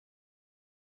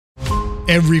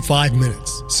Every 5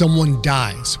 minutes, someone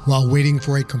dies while waiting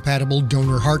for a compatible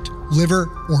donor heart, liver,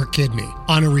 or kidney.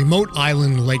 On a remote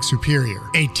island in Lake Superior,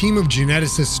 a team of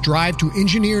geneticists strive to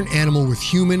engineer an animal with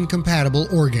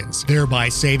human-compatible organs, thereby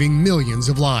saving millions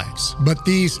of lives. But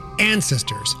these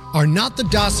ancestors are not the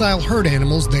docile herd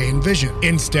animals they envision.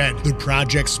 Instead, the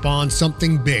project spawns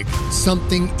something big,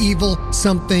 something evil,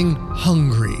 something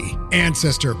hungry.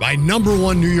 Ancestor by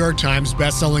 #1 New York Times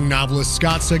bestselling novelist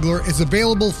Scott Sigler is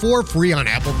available for free on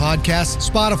Apple Podcasts,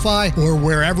 Spotify, or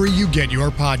wherever you get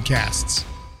your podcasts.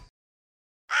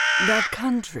 That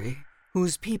country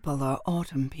whose people are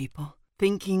autumn people,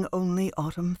 thinking only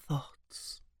autumn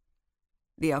thoughts.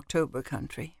 The October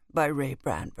Country by Ray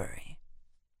Bradbury.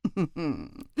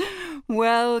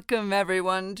 Welcome,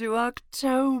 everyone, to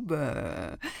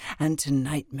October and to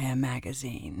Nightmare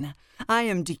Magazine. I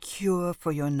am the cure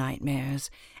for your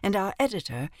nightmares, and our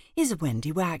editor is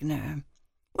Wendy Wagner.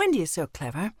 Wendy is so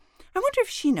clever. I wonder if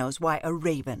she knows why a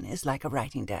raven is like a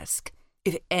writing desk.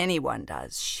 If anyone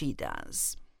does, she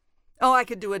does. Oh, I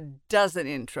could do a dozen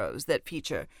intros that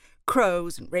feature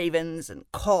crows and ravens and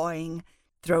cawing.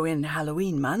 Throw in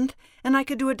Halloween month, and I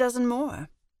could do a dozen more.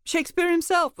 Shakespeare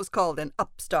himself was called an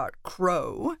upstart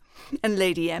crow, and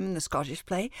Lady M in the Scottish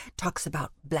play talks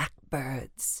about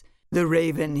blackbirds. The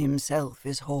raven himself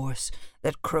is hoarse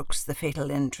that croaks the fatal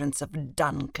entrance of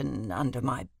Duncan under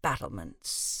my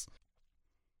battlements.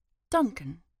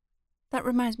 Duncan. That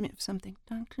reminds me of something.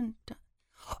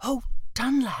 Oh,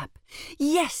 Dunlap.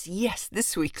 Yes,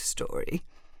 this week's story.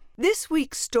 This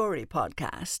week's story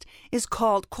podcast is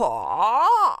called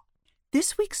Caw.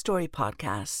 This week's story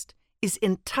podcast is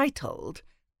entitled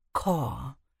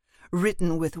Caw,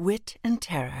 written with wit and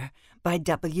terror by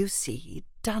W.C.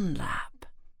 Dunlap.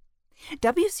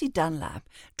 W.C. Dunlap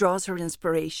draws her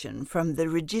inspiration from the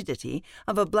rigidity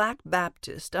of a Black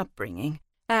Baptist upbringing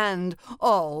and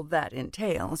all that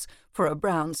entails for a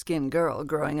brown-skinned girl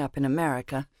growing up in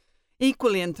America.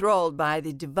 Equally enthralled by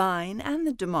the divine and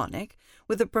the demonic,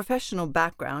 with a professional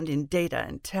background in data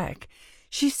and tech,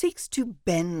 she seeks to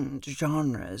bend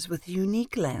genres with a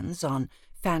unique lens on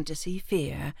fantasy,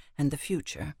 fear, and the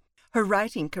future. Her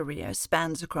writing career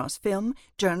spans across film,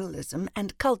 journalism,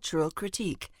 and cultural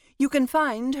critique. You can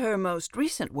find her most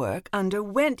recent work under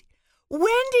Wendy!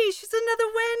 She's another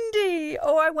Wendy!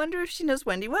 Oh, I wonder if she knows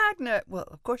Wendy Wagner. Well,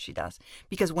 of course she does,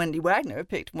 because Wendy Wagner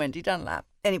picked Wendy Dunlap.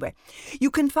 Anyway,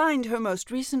 you can find her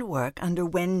most recent work under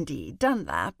Wendy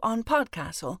Dunlap on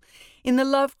Podcastle in the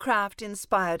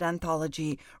Lovecraft-inspired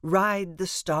anthology Ride the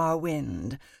Star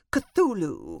Wind,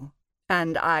 Cthulhu.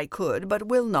 And I could, but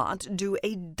will not, do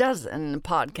a dozen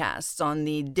podcasts on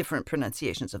the different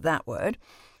pronunciations of that word,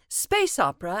 Space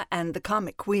Opera and the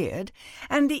Comic Weird,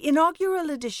 and the inaugural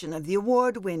edition of the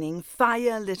award-winning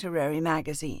Fire Literary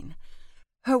Magazine.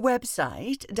 Her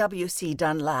website,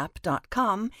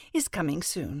 wcdunlap.com, is coming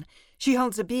soon. She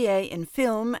holds a BA in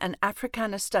Film and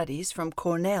Africana Studies from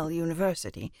Cornell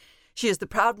University. She is the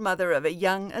proud mother of a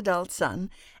young adult son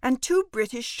and 2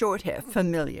 British shorthair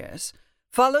familiars.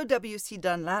 Follow W.C.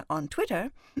 Dunlap on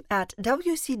Twitter at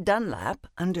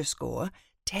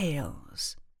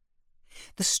WCDunlap_tales.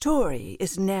 The story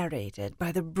is narrated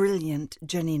by the brilliant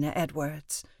Janina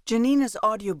Edwards. Janina's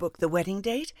audiobook, The Wedding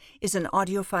Date, is an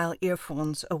Audiophile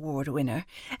Earphones Award winner,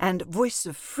 and Voice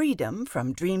of Freedom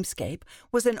from Dreamscape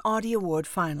was an Audie Award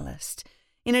finalist.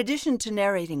 In addition to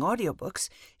narrating audiobooks,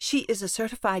 she is a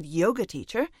certified yoga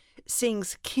teacher,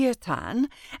 sings kirtan,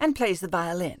 and plays the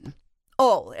violin.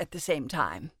 All at the same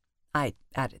time. I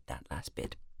added that last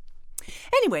bit.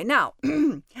 Anyway, now,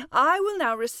 I will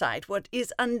now recite what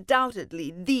is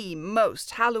undoubtedly the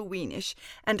most Halloweenish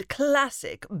and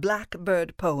classic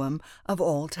blackbird poem of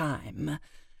all time,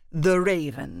 The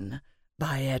Raven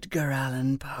by Edgar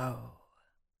Allan Poe.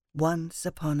 Once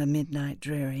upon a midnight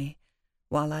dreary,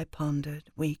 while I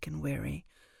pondered, weak and weary,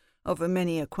 over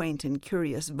many a quaint and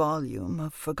curious volume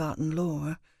of forgotten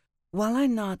lore, while I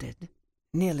nodded,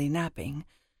 nearly napping,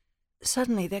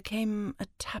 suddenly there came a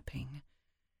tapping,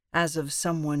 as of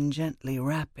someone gently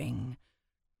rapping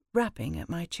at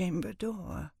my chamber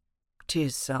door.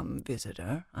 "'Tis some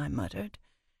visitor," I muttered,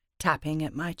 "tapping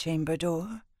at my chamber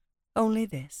door. Only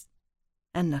this,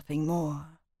 and nothing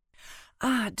more."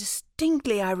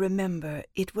 Distinctly I remember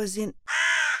it was in...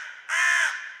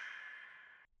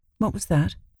 What was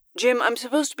that? Jim, I'm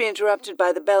supposed to be interrupted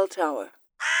by the bell tower.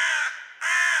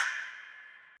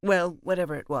 Well,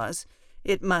 whatever it was,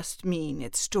 it must mean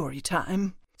it's story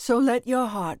time. So let your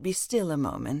heart be still a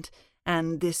moment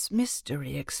and this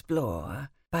mystery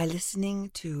explore by listening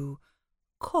to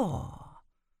Caw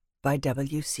by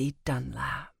W.C.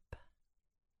 Dunlap.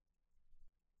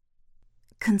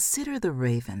 Consider the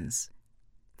ravens,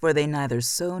 For they neither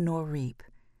sow nor reap,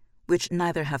 which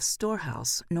neither have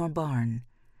storehouse nor barn,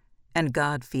 and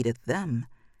God feedeth them.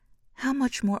 How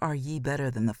much more are ye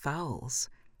better than the fowls?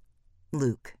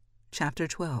 Luke chapter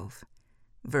 12,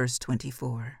 verse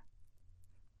 24.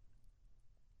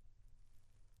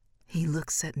 He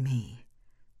looks at me,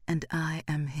 and I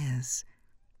am his.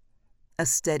 A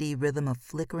steady rhythm of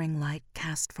flickering light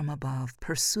cast from above,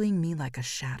 pursuing me like a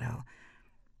shadow.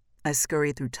 I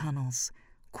scurry through tunnels,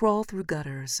 crawl through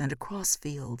gutters, and across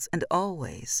fields, and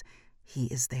always he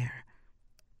is there,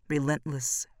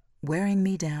 relentless, wearing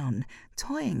me down,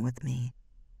 toying with me.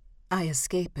 I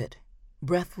escape it,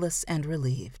 breathless and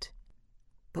relieved.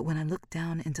 But when I look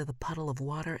down into the puddle of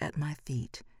water at my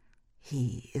feet,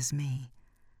 he is me.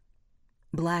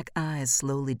 Black eyes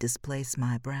slowly displace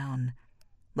my brown,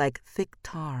 like thick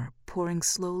tar pouring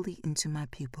slowly into my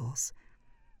pupils.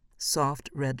 Soft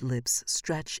red lips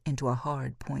stretch into a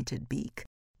hard pointed beak.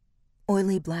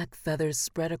 Oily black feathers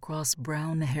spread across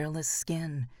brown hairless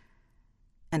skin.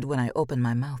 And when I open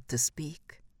my mouth to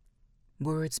speak,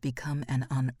 words become an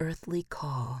unearthly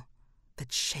call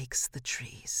that shakes the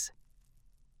trees.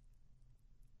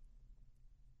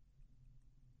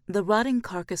 The rotting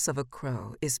carcass of a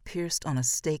crow is pierced on a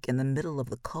stake in the middle of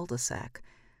the cul-de-sac,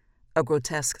 a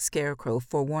grotesque scarecrow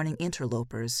forewarning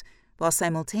interlopers while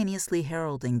simultaneously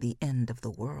heralding the end of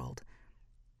the world.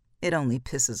 It only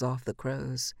pisses off the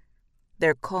crows.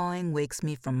 Their cawing wakes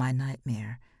me from my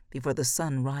nightmare before the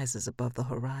sun rises above the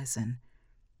horizon.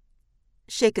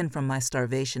 Shaken from my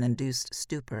starvation-induced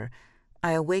stupor,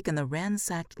 I awake in the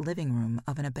ransacked living room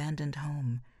of an abandoned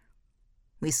home.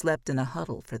 We slept in a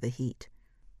huddle for the heat.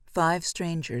 5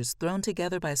 strangers thrown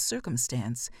together by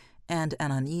circumstance and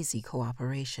an uneasy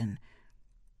cooperation.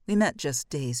 We met just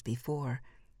days before,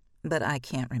 but I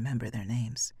can't remember their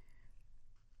names.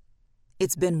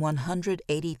 It's been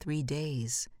 183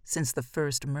 days since the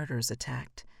first murders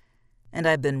attacked, and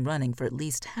I've been running for at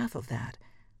least half of that.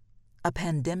 A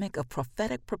pandemic of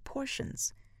prophetic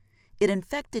proportions. It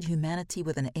infected humanity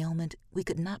with an ailment we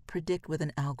could not predict with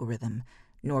an algorithm,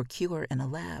 nor cure in a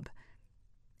lab.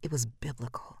 It was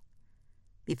biblical.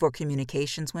 Before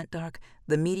communications went dark,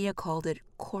 the media called it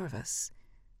Corvus,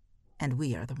 and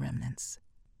we are the remnants.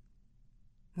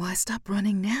 Why stop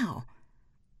running now?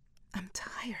 I'm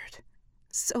tired,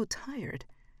 so tired.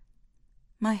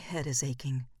 My head is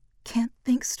aching, can't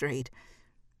think straight.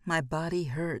 My body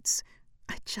hurts.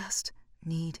 I just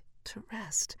need to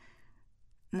rest.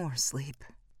 More sleep.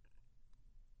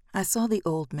 I saw the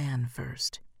old man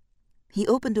first. He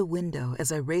opened a window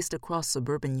as I raced across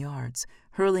suburban yards,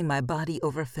 hurling my body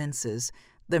over fences,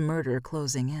 the murder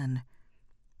closing in.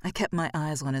 I kept my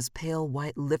eyes on his pale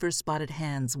white liver-spotted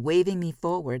hands waving me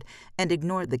forward and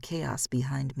ignored the chaos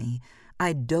behind me.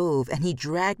 I dove and he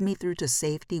dragged me through to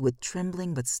safety with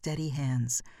trembling but steady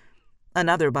hands.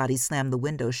 Another body slammed the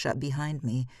window shut behind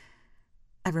me.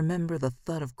 I remember the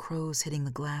thud of crows hitting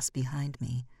the glass behind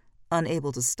me,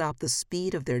 unable to stop the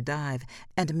speed of their dive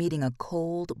and meeting a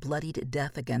cold, bloodied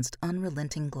death against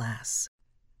unrelenting glass.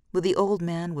 But the old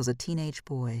man was a teenage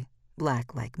boy,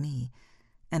 black like me,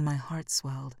 and my heart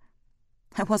swelled.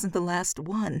 I wasn't the last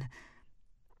one.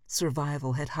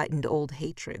 Survival had heightened old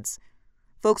hatreds.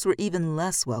 Folks were even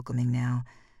less welcoming now,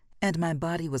 and my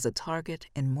body was a target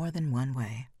in more than one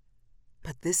way.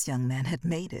 But this young man had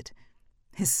made it.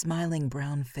 His smiling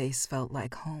brown face felt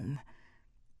like home.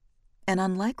 An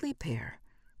unlikely pair,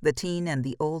 the teen and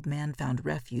the old man found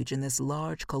refuge in this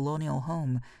large colonial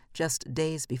home just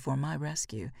days before my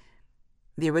rescue.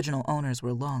 The original owners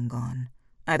were long gone,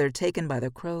 either taken by the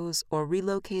crows or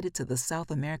relocated to the South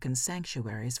American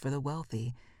sanctuaries for the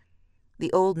wealthy.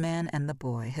 The old man and the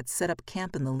boy had set up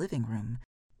camp in the living room,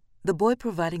 the boy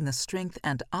providing the strength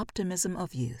and optimism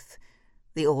of youth,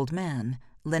 the old man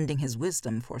lending his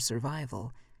wisdom for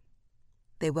survival.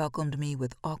 They welcomed me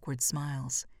with awkward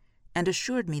smiles and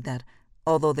assured me that,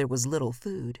 although there was little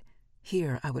food,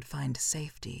 here I would find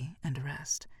safety and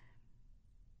rest.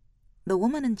 The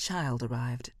woman and child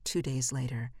arrived 2 days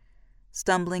later,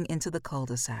 stumbling into the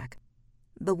cul-de-sac.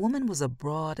 The woman was a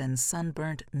broad and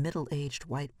sunburnt, middle-aged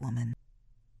white woman.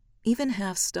 Even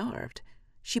half-starved,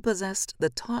 she possessed the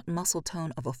taut muscle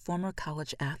tone of a former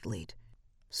college athlete.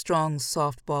 Strong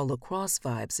softball lacrosse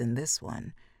vibes in this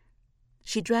one.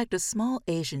 She dragged a small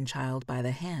Asian child by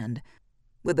the hand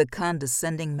with the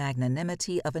condescending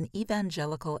magnanimity of an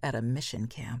evangelical at a mission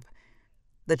camp.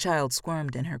 The child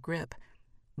squirmed in her grip,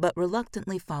 but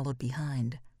reluctantly followed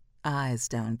behind, eyes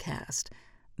downcast,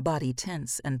 body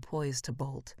tense and poised to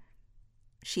bolt.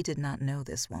 She did not know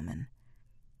this woman.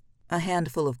 A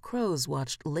handful of crows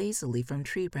watched lazily from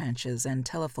tree branches and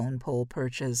telephone pole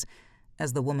perches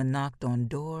as the woman knocked on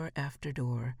door after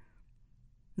door.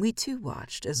 We too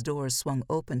watched as doors swung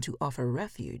open to offer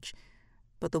refuge,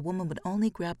 but the woman would only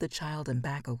grab the child and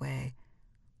back away.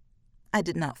 I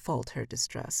did not fault her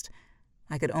distrust.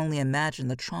 I could only imagine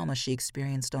the trauma she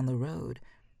experienced on the road.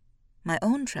 My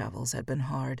own travels had been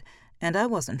hard, and I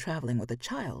wasn't traveling with a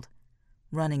child.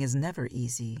 Running is never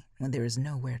easy when there is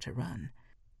nowhere to run.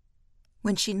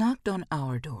 When she knocked on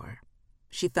our door,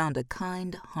 she found a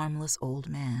kind, harmless old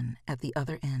man at the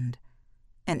other end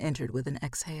and entered with an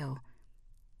exhale.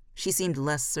 She seemed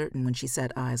less certain when she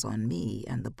set eyes on me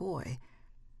and the boy,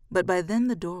 but by then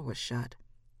the door was shut,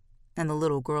 and the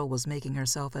little girl was making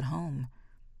herself at home.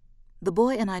 The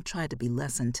boy and I tried to be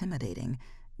less intimidating,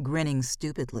 grinning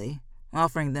stupidly,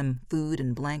 offering them food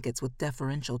and blankets with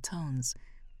deferential tones.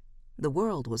 The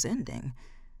world was ending,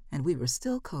 and we were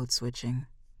still code-switching.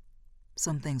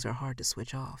 Some things are hard to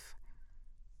switch off.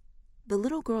 The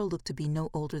little girl looked to be no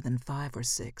older than 5 or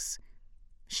 6.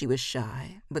 She was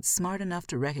shy, but smart enough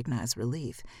to recognize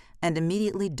relief, and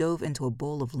immediately dove into a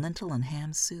bowl of lentil and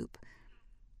ham soup.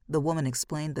 The woman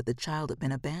explained that the child had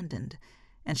been abandoned,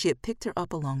 and she had picked her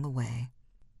up along the way.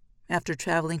 After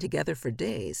traveling together for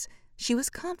days, she was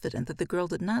confident that the girl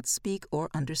did not speak or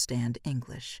understand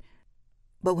English.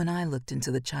 But when I looked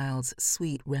into the child's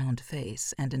sweet, round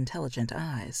face and intelligent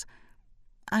eyes,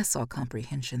 I saw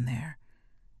comprehension there.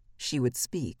 She would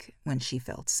speak when she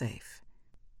felt safe.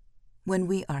 When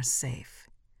we are safe,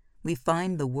 we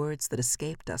find the words that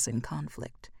escaped us in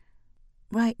conflict.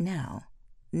 Right now,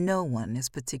 no one is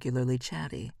particularly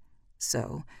chatty,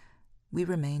 so we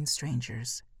remain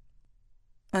strangers.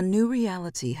 A new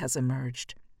reality has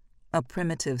emerged, a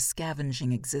primitive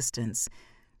scavenging existence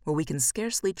where we can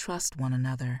scarcely trust one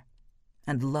another,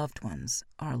 and loved ones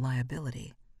are a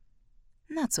liability.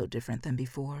 Not so different than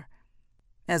before.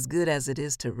 As good as it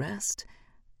is to rest,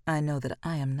 I know that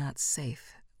I am not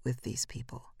safe with these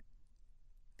people.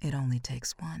 It only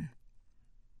takes one.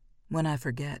 When I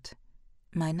forget,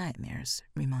 my nightmares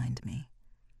remind me.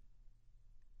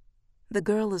 The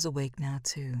girl is awake now,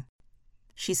 too.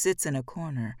 She sits in a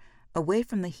corner, away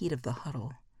from the heat of the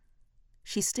huddle.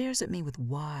 She stares at me with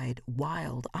wide,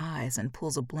 wild eyes and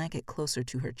pulls a blanket closer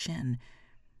to her chin.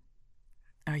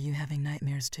 Are you having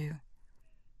nightmares, too?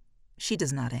 She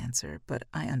does not answer, but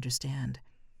I understand.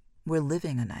 We're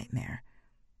living a nightmare.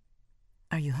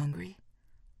 Are you hungry?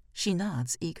 She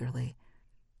nods eagerly.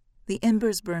 The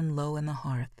embers burn low in the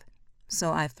hearth,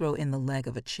 so I throw in the leg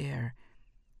of a chair.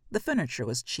 The furniture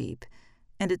was cheap,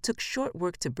 and it took short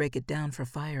work to break it down for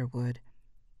firewood.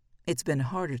 It's been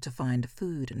harder to find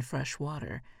food and fresh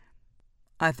water.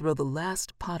 I throw the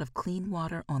last pot of clean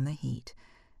water on the heat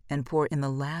and pour in the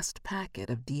last packet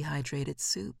of dehydrated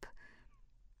soup.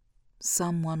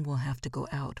 Someone will have to go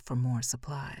out for more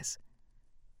supplies.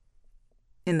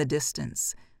 In the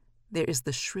distance, there is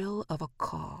the shrill of a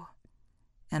caw,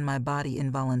 and my body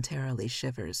involuntarily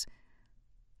shivers.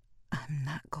 I'm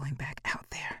not going back out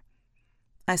there.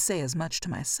 I say as much to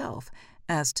myself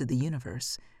as to the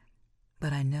universe,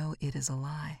 but I know it is a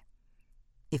lie.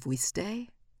 If we stay,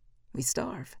 we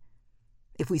starve.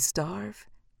 If we starve,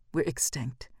 we're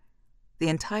extinct. The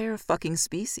entire fucking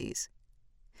species.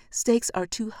 Stakes are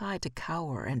too high to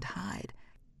cower and hide.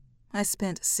 I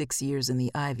spent 6 years in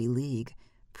the Ivy League,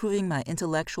 proving my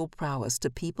intellectual prowess to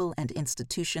people and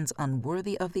institutions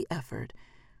unworthy of the effort,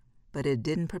 but it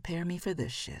didn't prepare me for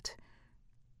this shit.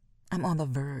 I'm on the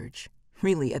verge,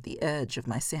 really at the edge of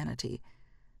my sanity.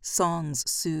 Songs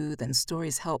soothe and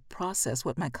stories help process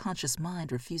what my conscious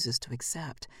mind refuses to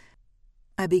accept.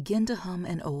 I begin to hum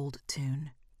an old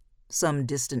tune, some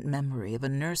distant memory of a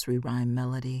nursery rhyme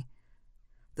melody.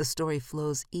 The story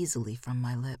flows easily from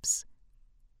my lips.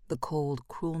 The cold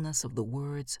cruelness of the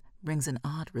words brings an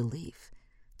odd relief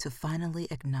to finally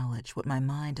acknowledge what my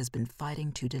mind has been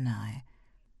fighting to deny.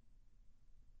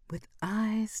 With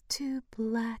eyes too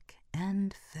black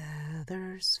and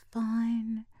feathers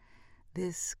fine,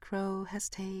 this crow has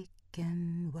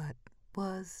taken what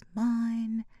was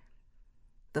mine.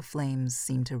 The flames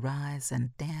seem to rise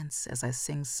and dance as I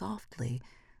sing softly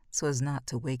so as not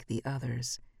to wake the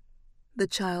others. The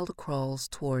child crawls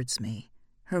towards me,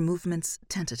 her movements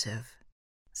tentative,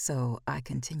 so I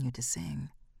continue to sing.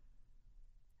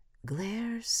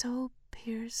 Glare so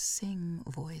piercing,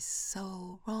 voice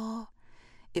so raw,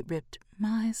 it ripped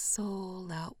my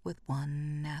soul out with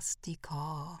one nasty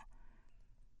caw.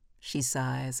 She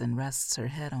sighs and rests her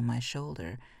head on my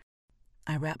shoulder.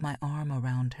 I wrap my arm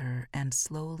around her and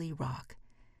slowly rock.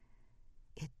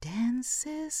 It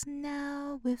dances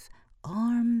now with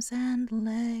arms and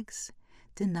legs,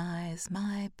 denies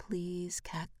my pleas,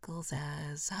 cackles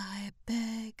as I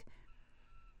beg.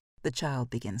 The child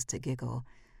begins to giggle,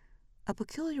 a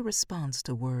peculiar response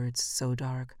to words so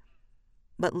dark.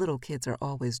 But little kids are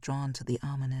always drawn to the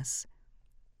ominous.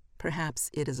 Perhaps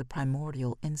it is a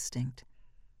primordial instinct,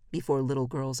 before little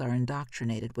girls are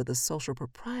indoctrinated with a social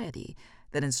propriety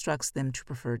that instructs them to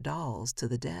prefer dolls to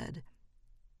the dead.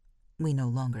 We no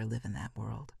longer live in that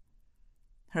world.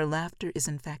 Her laughter is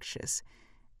infectious,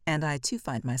 and I too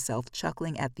find myself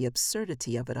chuckling at the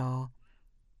absurdity of it all.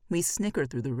 We snicker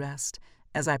through the rest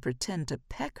as I pretend to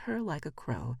peck her like a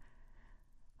crow.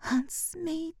 Hunts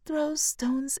me, throws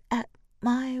stones at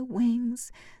my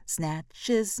wings,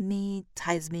 snatches me,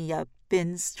 ties me up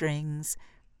in strings.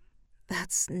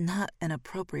 That's not an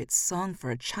appropriate song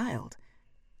for a child.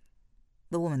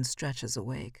 The woman stretches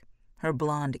awake, her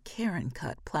blonde Karen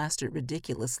cut plastered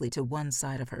ridiculously to one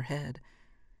side of her head.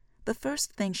 The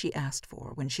first thing she asked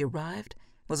for when she arrived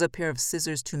was a pair of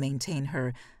scissors to maintain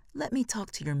her "let me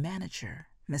talk to your manager"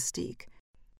 mystique.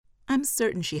 I'm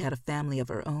certain she had a family of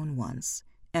her own once,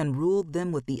 and ruled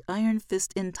them with the iron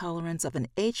fist intolerance of an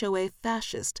HOA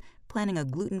fascist planning a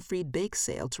gluten-free bake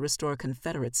sale to restore a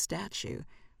Confederate statue.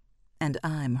 And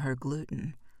I'm her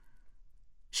gluten.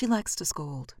 She likes to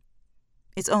scold.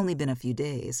 It's only been a few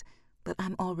days, but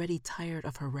I'm already tired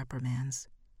of her reprimands.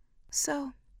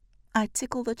 So I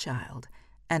tickle the child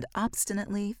and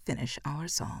obstinately finish our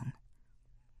song.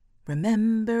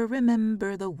 Remember,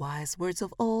 remember the wise words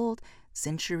of old.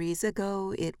 Centuries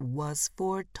ago it was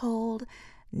foretold.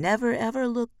 Never ever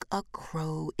look a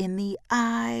crow in the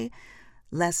eye,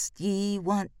 lest ye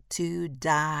want to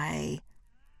die.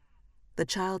 The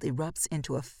child erupts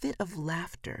into a fit of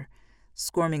laughter,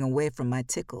 squirming away from my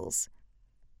tickles.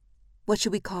 What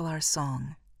should we call our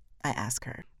song? I ask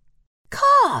her.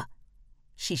 Caw!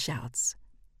 She shouts.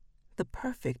 The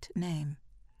perfect name.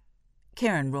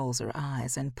 Karen rolls her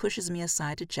eyes and pushes me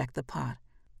aside to check the pot.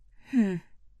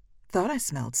 Thought I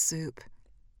smelled soup.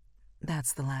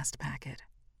 That's the last packet.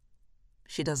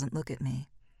 She doesn't look at me.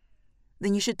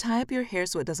 Then you should tie up your hair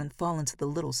so it doesn't fall into the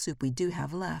little soup we do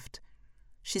have left.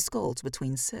 She scolds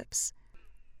between sips.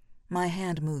 My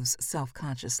hand moves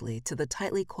self-consciously to the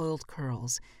tightly coiled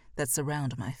curls that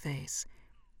surround my face.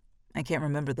 I can't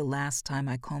remember the last time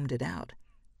I combed it out.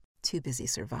 Too busy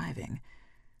surviving.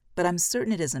 But I'm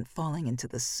certain it isn't falling into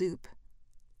the soup.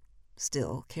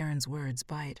 Still, Karen's words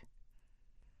bite.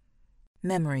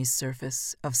 Memories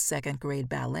surface of second-grade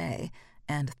ballet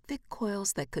and thick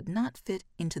coils that could not fit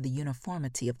into the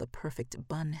uniformity of the perfect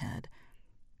bun head.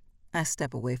 I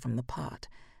step away from the pot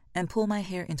and pull my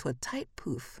hair into a tight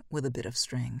poof with a bit of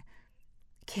string.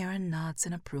 Karen nods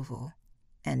in approval,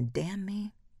 and damn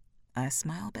me, I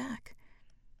smile back.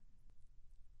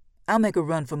 I'll make a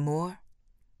run for more.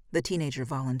 The teenager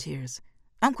volunteers.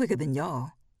 I'm quicker than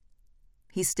y'all.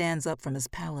 He stands up from his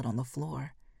pallet on the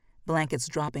floor, blankets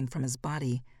dropping from his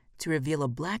body to reveal a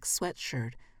black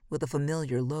sweatshirt with a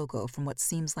familiar logo from what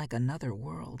seems like another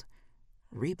world.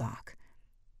 Reebok.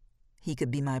 He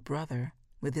could be my brother,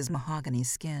 with his mahogany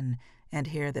skin and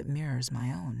hair that mirrors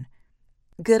my own.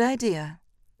 Good idea,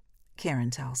 Karen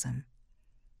tells him.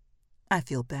 I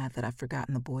feel bad that I've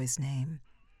forgotten the boy's name,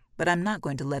 but I'm not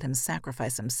going to let him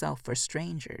sacrifice himself for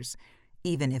strangers,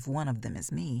 even if one of them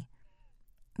is me.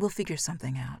 We'll figure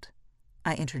something out.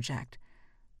 I interject.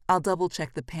 I'll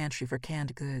double-check the pantry for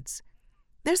canned goods.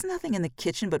 There's nothing in the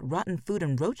kitchen but rotten food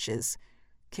and roaches,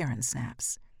 Karen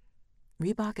snaps.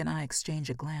 Reebok and I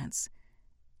exchange a glance.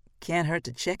 Can't hurt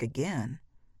to check again,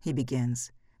 he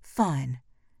begins. Fine.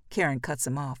 Karen cuts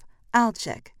him off. I'll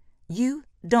check. You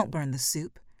don't burn the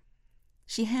soup.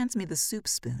 She hands me the soup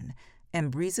spoon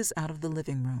and breezes out of the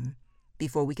living room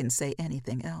before we can say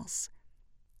anything else.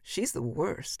 She's the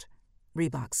worst,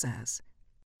 Reebok says.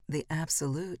 The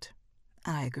absolute.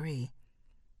 I agree.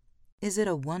 Is it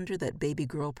a wonder that baby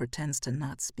girl pretends to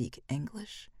not speak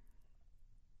English?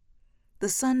 The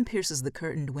sun pierces the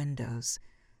curtained windows,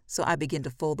 so I begin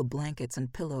to fold the blankets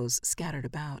and pillows scattered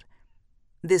about.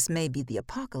 This may be the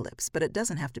apocalypse, but it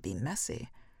doesn't have to be messy.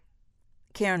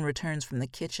 Karen returns from the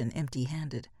kitchen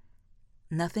empty-handed.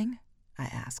 Nothing? I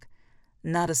ask.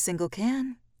 Not a single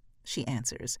can, she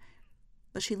answers,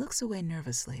 but she looks away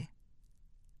nervously.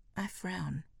 I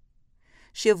frown.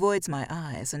 She avoids my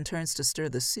eyes and turns to stir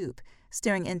the soup,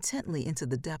 staring intently into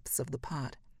the depths of the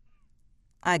pot.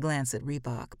 I glance at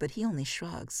Reebok, but he only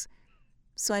shrugs,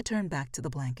 so I turn back to the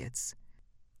blankets.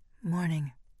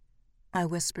 Morning, I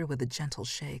whisper with a gentle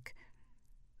shake.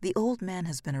 The old man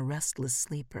has been a restless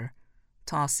sleeper,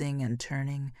 tossing and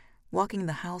turning, walking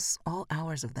the house all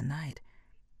hours of the night.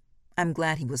 I'm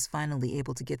glad he was finally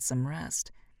able to get some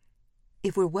rest.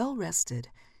 If we're well rested,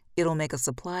 it'll make a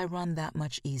supply run that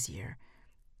much easier.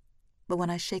 But when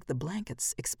I shake the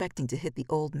blankets, expecting to hit the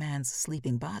old man's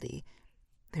sleeping body,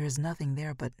 there is nothing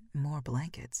there but more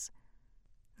blankets.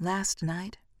 Last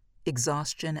night,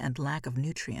 exhaustion and lack of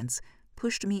nutrients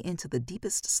pushed me into the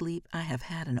deepest sleep I have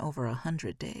had in over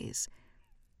 100 days.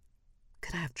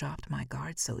 Could I have dropped my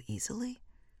guard so easily?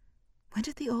 When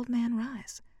did the old man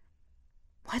rise?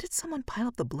 Why did someone pile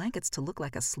up the blankets to look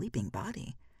like a sleeping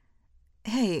body?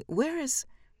 Hey, where is...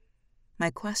 My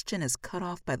question is cut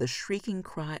off by the shrieking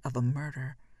cry of a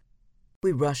murder.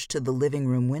 We rush to the living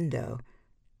room window.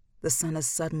 The sun is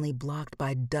suddenly blocked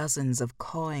by dozens of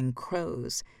cawing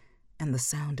crows, and the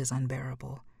sound is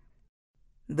unbearable.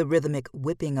 The rhythmic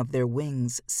whipping of their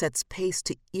wings sets pace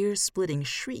to ear-splitting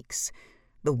shrieks,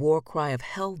 the war cry of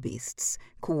hell beasts,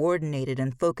 coordinated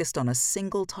and focused on a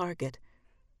single target.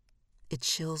 It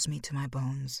chills me to my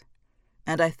bones,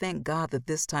 and I thank God that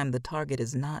this time the target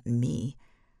is not me.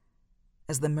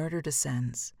 As the murder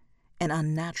descends, an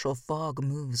unnatural fog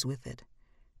moves with it,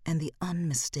 and the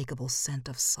unmistakable scent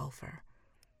of sulfur.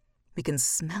 We can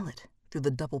smell it through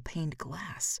the double-paned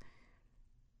glass.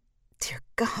 Dear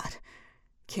God,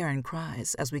 Karen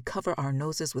cries as we cover our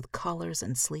noses with collars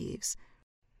and sleeves.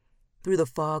 Through the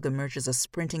fog emerges a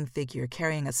sprinting figure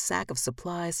carrying a sack of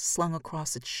supplies slung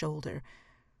across its shoulder.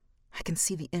 I can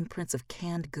see the imprints of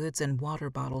canned goods and water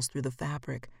bottles through the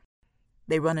fabric.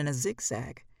 They run in a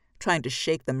zigzag, trying to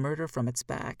shake the murder from its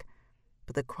back,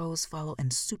 but the crows follow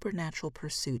in supernatural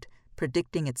pursuit,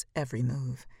 predicting its every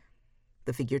move.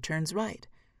 The figure turns right.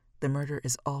 The murder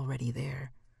is already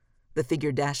there. The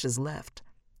figure dashes left.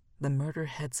 The murder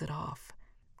heads it off.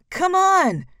 "Come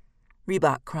on!"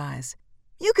 Reebok cries.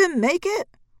 "You can make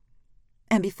it!"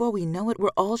 And before we know it,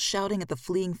 we're all shouting at the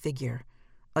fleeing figure.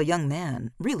 A young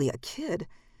man, really a kid,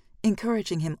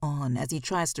 encouraging him on as he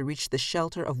tries to reach the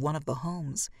shelter of one of the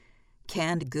homes.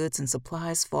 Canned goods and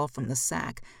supplies fall from the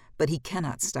sack, but he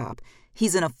cannot stop.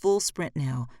 He's in a full sprint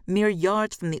now, mere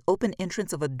yards from the open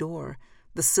entrance of a door,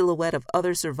 the silhouette of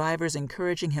other survivors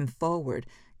encouraging him forward.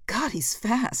 God, he's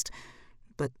fast,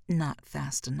 but not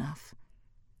fast enough.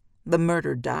 The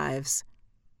murder dives.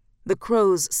 The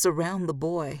crows surround the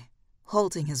boy,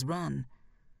 halting his run.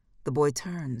 The boy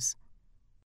turns,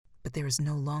 but there is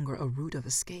no longer a route of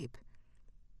escape.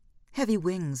 Heavy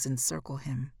wings encircle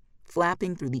him,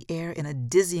 flapping through the air in a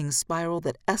dizzying spiral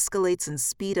that escalates in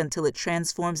speed until it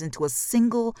transforms into a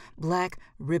single black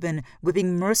ribbon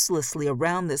whipping mercilessly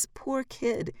around this poor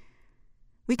kid.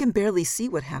 We can barely see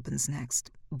what happens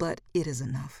next, but it is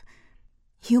enough.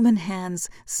 Human hands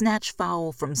snatch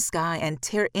fowl from sky and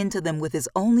tear into them with his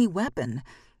only weapon,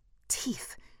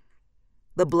 teeth.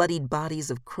 The bloodied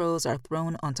bodies of crows are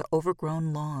thrown onto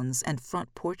overgrown lawns and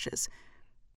front porches.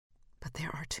 But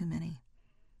there are too many,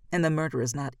 and the murder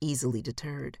is not easily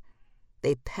deterred.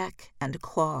 They peck and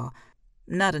claw,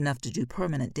 not enough to do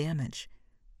permanent damage,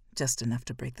 just enough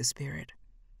to break the spirit.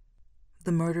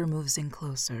 The murder moves in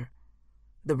closer.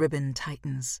 The ribbon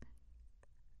tightens,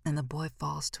 and the boy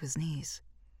falls to his knees.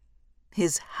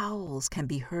 His howls can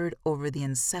be heard over the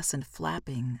incessant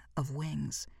flapping of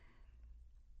wings.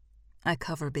 I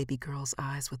cover baby girl's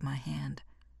eyes with my hand.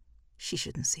 She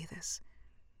shouldn't see this,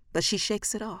 but she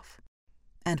shakes it off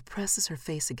and presses her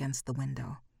face against the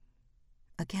window.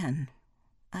 Again,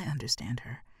 I understand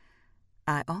her.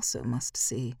 I also must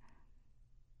see.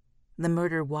 The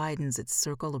murder widens its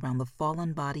circle around the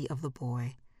fallen body of the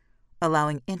boy,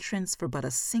 allowing entrance for but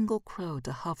a single crow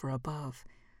to hover above.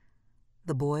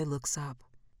 The boy looks up.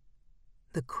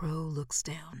 The crow looks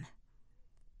down.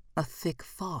 A thick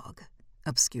fog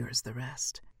obscures the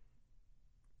rest.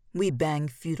 We bang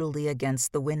futilely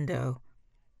against the window.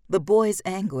 The boy's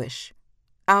anguish,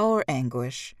 our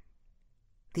anguish.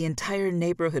 The entire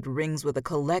neighborhood rings with a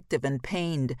collective and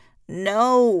pained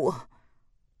 "No!"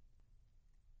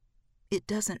 It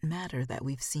doesn't matter that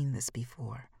we've seen this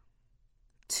before.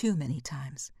 Too many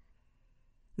times.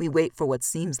 We wait for what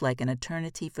seems like an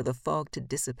eternity for the fog to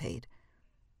dissipate.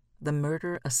 The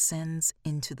murder ascends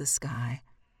into the sky,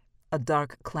 a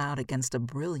dark cloud against a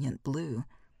brilliant blue.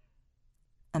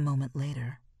 A moment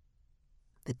later,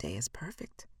 the day is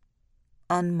perfect,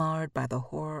 unmarred by the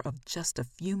horror of just a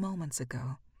few moments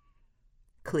ago.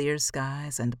 Clear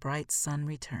skies and bright sun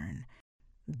return.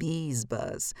 Bees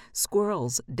buzz,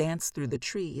 squirrels dance through the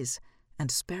trees, and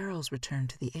sparrows return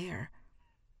to the air.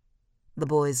 The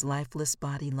boy's lifeless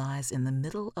body lies in the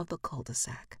middle of the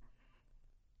cul-de-sac.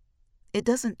 It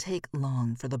doesn't take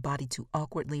long for the body to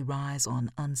awkwardly rise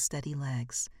on unsteady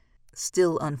legs.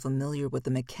 Still unfamiliar with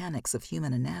the mechanics of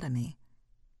human anatomy,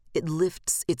 it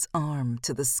lifts its arm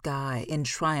to the sky in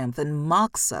triumph and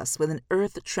mocks us with an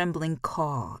earth-trembling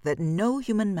caw that no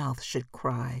human mouth should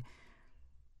cry.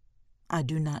 I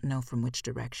do not know from which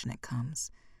direction it comes,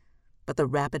 but the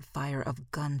rapid fire of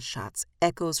gunshots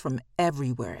echoes from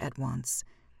everywhere at once.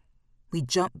 We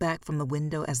jump back from the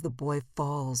window as the boy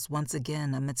falls once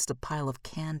again amidst a pile of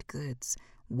canned goods,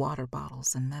 water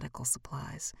bottles, and medical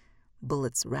supplies,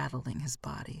 bullets rattling his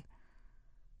body.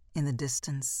 In the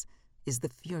distance is the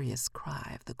furious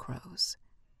cry of the crows.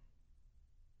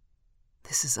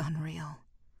 "This is unreal,"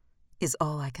 is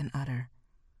all I can utter.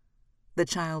 The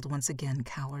child once again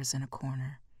cowers in a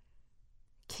corner.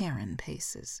 Karen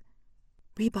paces.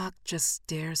 Reebok just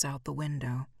stares out the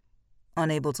window,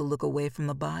 unable to look away from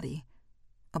the body.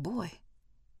 A boy,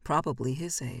 probably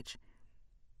his age.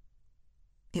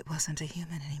 "It wasn't a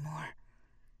human anymore,"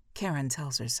 Karen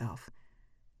tells herself.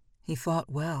 "He fought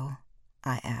well,"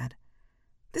 I add.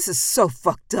 "This is so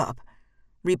fucked up,"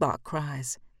 Reebok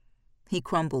cries. He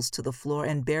crumbles to the floor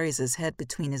and buries his head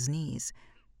between his knees.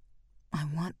 I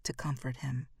want to comfort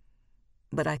him,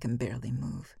 but I can barely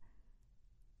move.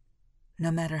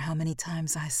 "No matter how many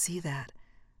times I see that,"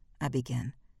 I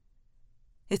begin,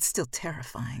 "it's still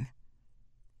terrifying."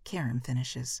 Karen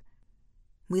finishes.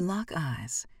 We lock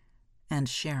eyes and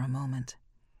share a moment.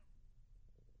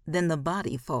 Then the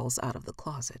body falls out of the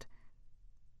closet.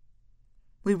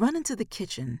 We run into the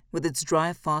kitchen with its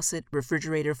dry faucet,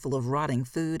 refrigerator full of rotting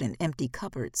food, and empty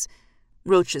cupboards.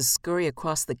 Roaches scurry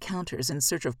across the counters in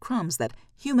search of crumbs that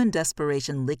human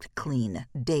desperation licked clean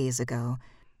days ago.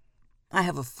 I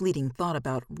have a fleeting thought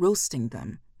about roasting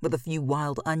them with a few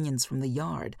wild onions from the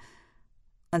yard,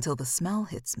 until the smell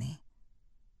hits me.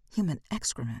 Human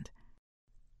excrement.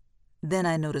 Then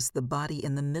I notice the body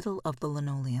in the middle of the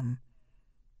linoleum.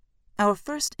 Our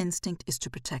first instinct is to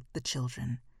protect the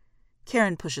children.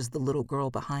 Karen pushes the little girl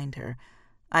behind her.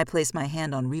 I place my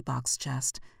hand on Reebok's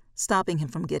chest, stopping him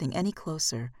from getting any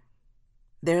closer.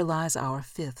 There lies our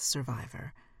fifth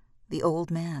survivor, the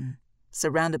old man,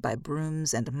 surrounded by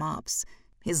brooms and mops,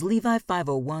 his Levi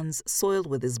 501s soiled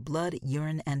with his blood,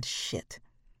 urine, and shit.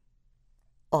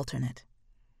 Alternate.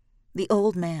 The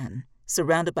old man,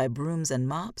 surrounded by brooms and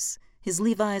mops, his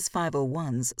Levi's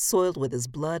 501s soiled with his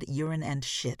blood, urine, and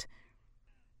shit.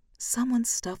 Someone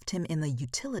stuffed him in the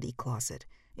utility closet,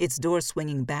 its door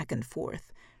swinging back and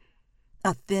forth.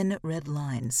 A thin red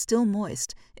line, still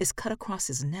moist, is cut across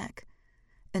his neck,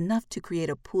 enough to create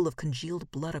a pool of congealed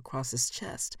blood across his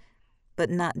chest, but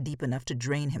not deep enough to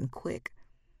drain him quick.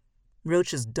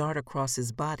 Roaches dart across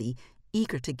his body,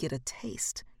 eager to get a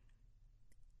taste.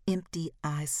 Empty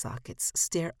eye sockets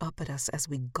stare up at us as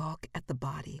we gawk at the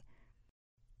body.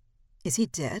 "Is he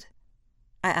dead?"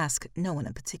 I ask no one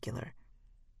in particular.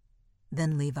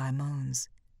 Then Levi moans,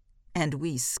 and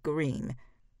we scream.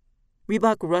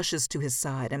 Reebok rushes to his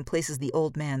side and places the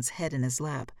old man's head in his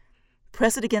lap.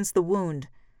 "Press it against the wound."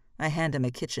 I hand him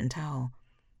a kitchen towel.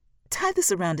 "Tie this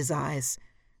around his eyes."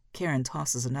 Karen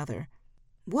tosses another.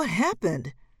 "What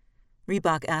happened?"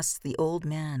 Reebok asks the old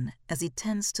man as he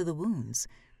tends to the wounds,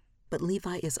 but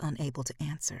Levi is unable to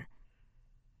answer.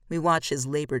 We watch his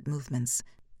labored movements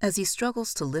as he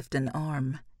struggles to lift an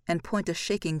arm and point a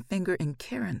shaking finger in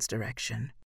Karen's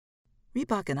direction.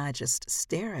 Reebok and I just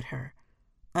stare at her,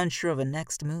 unsure of a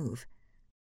next move.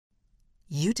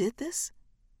 "You did this?"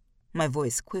 My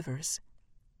voice quivers.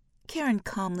 Karen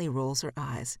calmly rolls her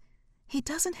eyes. "He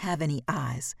doesn't have any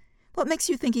eyes. What makes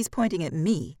you think he's pointing at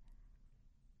me?"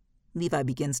 Levi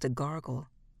begins to gargle,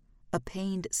 a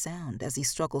pained sound as he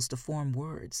struggles to form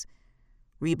words.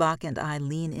 Reebok and I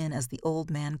lean in as the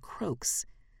old man croaks.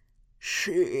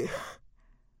 "She..."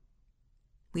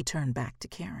 We turn back to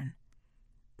Karen.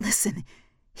 "Listen,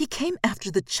 he came after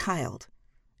the child,"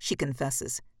 she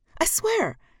confesses. "I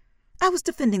swear, I was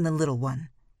defending the little one."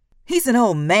 "He's an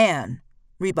old man,"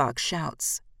 Reebok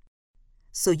shouts.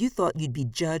 "So you thought you'd be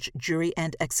judge, jury,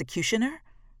 and executioner?"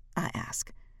 I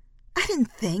ask. "I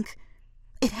didn't think.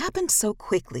 It happened so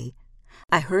quickly.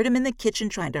 I heard him in the kitchen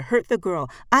trying to hurt the girl.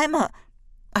 I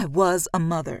was a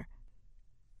mother.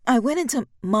 I went into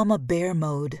Mama Bear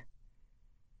mode."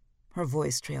 Her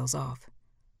voice trails off.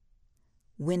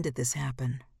 "When did this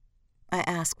happen?" I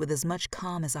ask with as much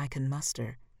calm as I can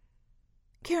muster.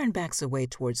 Karen backs away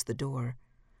towards the door.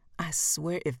 I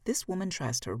swear if this woman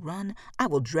tries to run, I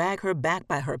will drag her back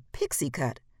by her pixie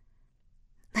cut.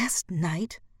 "Last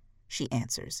night," she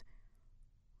answers.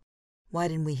 "Why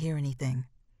didn't we hear anything?"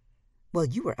 "Well,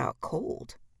 you were out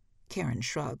cold." Karen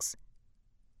shrugs.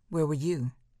 "Where were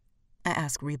you?" I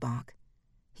ask Reebok.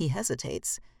 He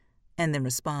hesitates, and then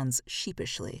responds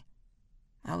sheepishly.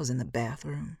 "I was in the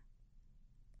bathroom."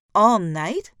 "All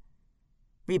night?"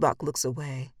 Reebok looks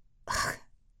away. Ugh,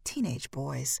 teenage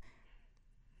boys.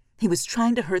 "He was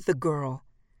trying to hurt the girl,"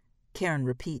 Karen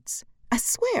repeats. "I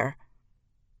swear."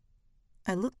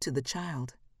 I look to the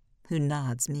child, who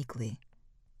nods meekly.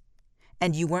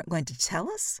 And you weren't going to tell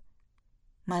us?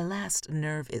 My last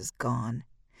nerve is gone.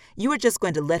 You were just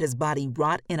going to let his body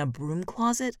rot in a broom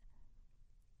closet?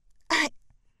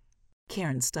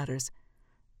 Karen stutters.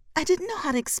 I didn't know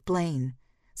how to explain,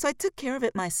 so I took care of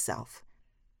it myself.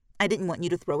 I didn't want you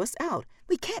to throw us out.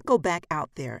 We can't go back out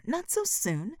there, not so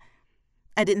soon.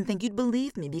 I didn't think you'd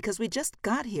believe me because we just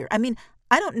got here. I mean,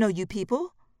 I don't know you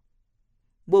people.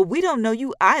 Well, we don't know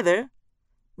you either,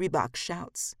 Reebok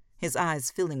shouts, his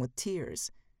eyes filling with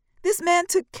tears. This man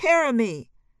took care of me.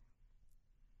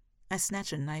 I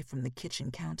snatch a knife from the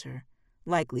kitchen counter,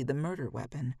 likely the murder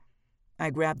weapon. I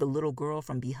grab the little girl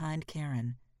from behind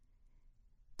Karen.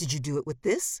 Did you do it with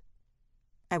this?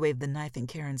 I wave the knife in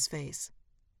Karen's face.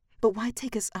 But why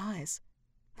take his eyes?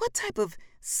 What type of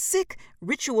sick,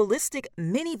 ritualistic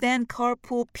minivan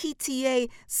carpool PTA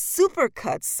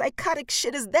supercuts psychotic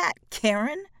shit is that,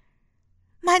 Karen?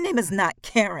 My name is not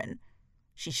Karen,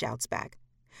 she shouts back.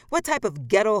 What type of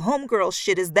ghetto homegirl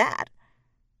shit is that?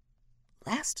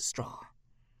 Last straw.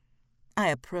 I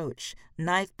approach,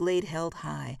 knife blade held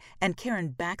high, and Karen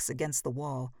backs against the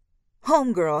wall.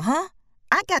 Homegirl, huh?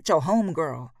 I got your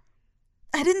homegirl.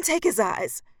 I didn't take his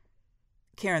eyes.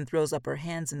 Karen throws up her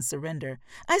hands in surrender.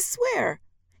 I swear,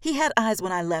 he had eyes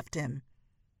when I left him.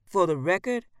 For the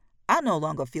record, I no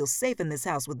longer feel safe in this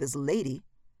house with this lady.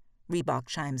 Reebok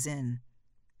chimes in.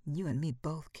 You and me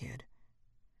both, kid.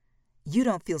 You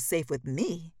don't feel safe with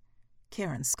me?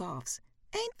 Karen scoffs.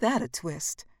 Ain't that a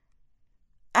twist?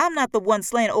 I'm not the one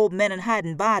slaying old men and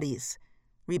hiding bodies,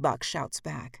 Reebok shouts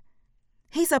back.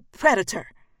 He's a predator,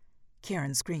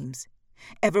 Karen screams.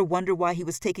 Ever wonder why he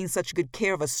was taking such good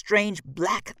care of a strange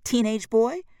black teenage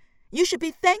boy? You should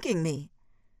be thanking me.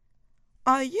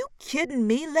 Are you kidding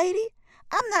me, lady?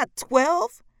 I'm not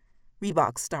 12,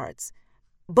 Reebok starts.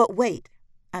 But wait,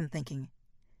 I'm thinking.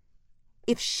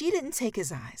 If she didn't take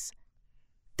his eyes,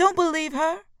 don't believe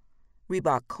her,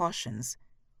 Reebok cautions.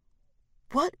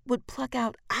 What would pluck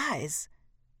out eyes?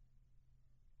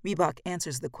 Reebok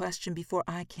answers the question before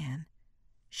I can.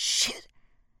 Shit,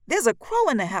 there's a crow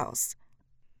in the house.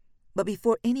 But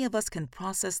before any of us can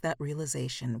process that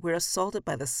realization, we're assaulted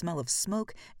by the smell of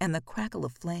smoke and the crackle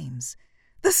of flames.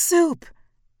 The soup!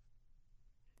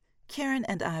 Karen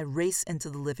and I race into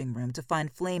the living room to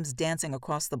find flames dancing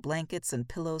across the blankets and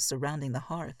pillows surrounding the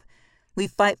hearth. We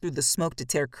fight through the smoke to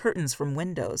tear curtains from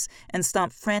windows and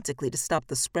stomp frantically to stop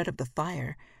the spread of the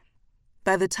fire.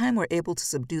 By the time we're able to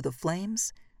subdue the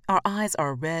flames, our eyes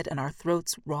are red and our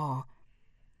throats raw.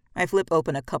 I flip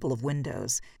open a couple of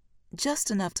windows, just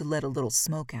enough to let a little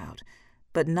smoke out,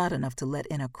 but not enough to let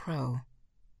in a crow,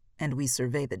 and we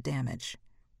survey the damage.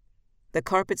 The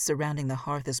carpet surrounding the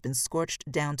hearth has been scorched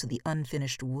down to the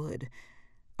unfinished wood.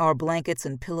 Our blankets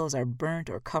and pillows are burnt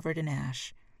or covered in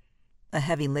ash. A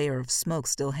heavy layer of smoke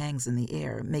still hangs in the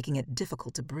air, making it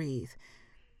difficult to breathe.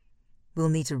 We'll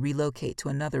need to relocate to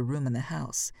another room in the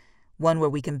house, one where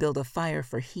we can build a fire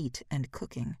for heat and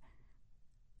cooking.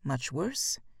 Much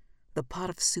worse, the pot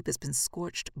of soup has been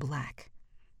scorched black,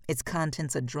 its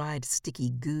contents a dried, sticky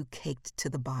goo caked to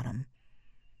the bottom.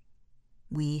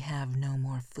 We have no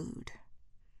more food.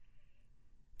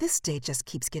 This day just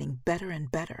keeps getting better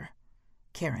and better,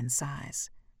 Karen sighs.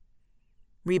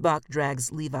 Reebok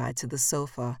drags Levi to the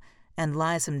sofa and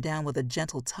lies him down with a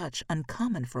gentle touch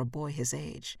uncommon for a boy his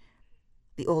age.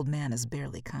 The old man is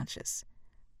barely conscious.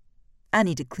 I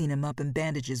need to clean him up and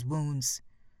bandage his wounds,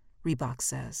 Reebok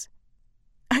says.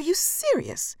 Are you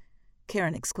serious?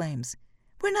 Karen exclaims.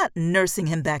 We're not nursing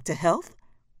him back to health.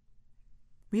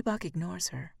 Reebok ignores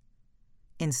her.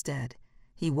 Instead,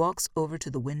 he walks over to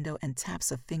the window and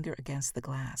taps a finger against the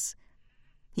glass.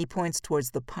 He points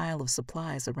towards the pile of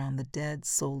supplies around the dead,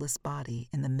 soulless body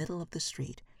in the middle of the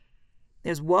street.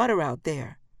 There's water out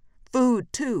there.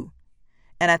 Food, too.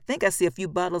 And I think I see a few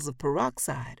bottles of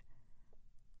peroxide.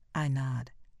 I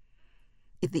nod.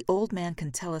 If the old man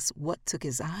can tell us what took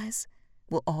his eyes,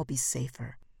 we'll all be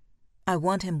safer. I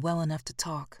want him well enough to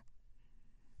talk.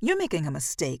 You're making a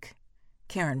mistake,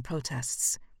 Karen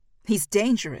protests. He's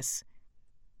dangerous.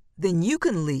 Then you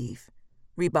can leave,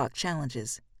 Reebok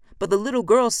challenges. But the little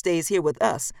girl stays here with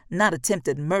us, not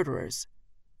attempted murderers.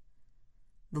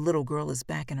 The little girl is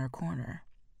back in her corner,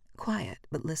 quiet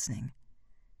but listening.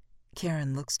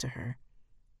 Karen looks to her.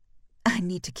 I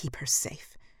need to keep her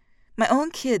safe. My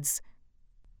own kids.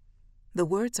 The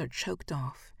words are choked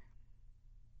off.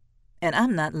 And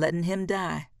I'm not letting him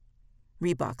die,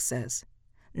 Reebok says.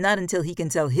 Not until he can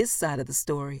tell his side of the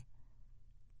story.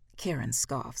 Karen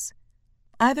scoffs.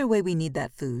 Either way, we need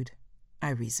that food, I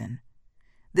reason.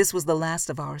 This was the last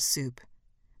of our soup.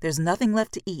 There's nothing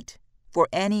left to eat, for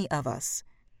any of us.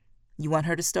 You want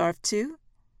her to starve too?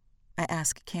 I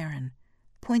ask Karen,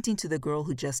 pointing to the girl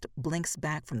who just blinks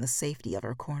back from the safety of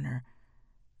her corner.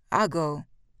 I'll go,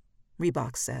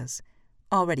 Reebok says,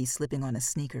 already slipping on his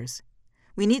sneakers.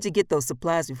 We need to get those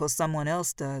supplies before someone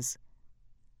else does.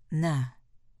 Nah,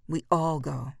 we all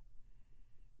go.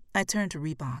 I turn to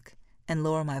Reebok and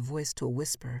lower my voice to a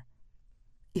whisper.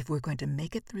 If we're going to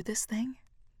make it through this thing,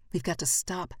 we've got to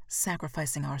stop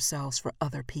sacrificing ourselves for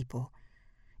other people.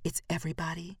 It's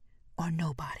everybody or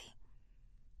nobody.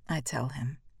 I tell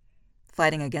him,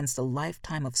 fighting against a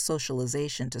lifetime of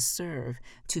socialization to serve,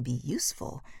 to be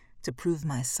useful, to prove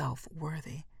myself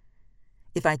worthy.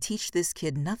 If I teach this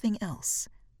kid nothing else,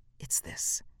 it's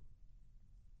this.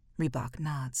 Reebok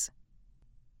nods.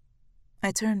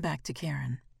 I turn back to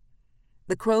Karen.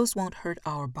 The crows won't hurt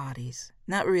our bodies.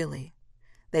 Not really.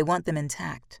 They want them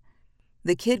intact.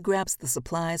 The kid grabs the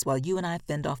supplies while you and I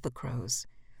fend off the crows.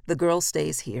 The girl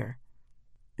stays here.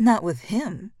 Not with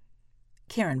him.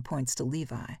 Karen points to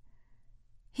Levi.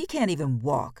 He can't even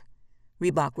walk.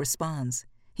 Reebok responds.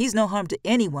 He's no harm to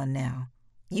anyone now.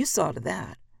 You saw to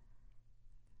that.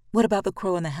 What about the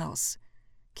crow in the house?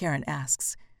 Karen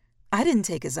asks. I didn't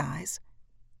take his eyes.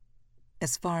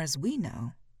 As far as we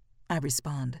know, I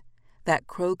respond, that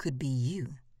crow could be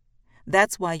you.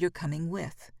 That's why you're coming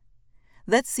with.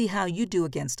 Let's see how you do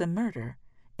against a murder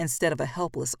instead of a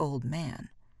helpless old man.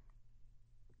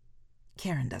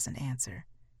 Karen doesn't answer.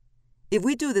 If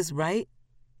we do this right,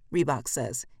 Reebok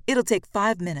says, it'll take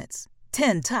 5 minutes,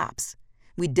 10 tops.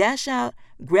 We dash out,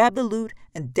 grab the loot,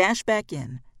 and dash back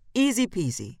in. Easy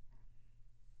peasy.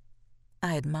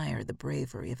 I admire the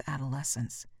bravery of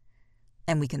adolescence,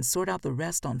 and we can sort out the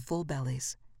rest on full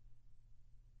bellies.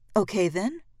 Okay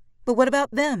then, but what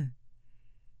about them?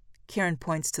 Karen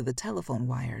points to the telephone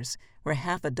wires where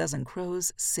 6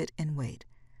 crows sit and wait.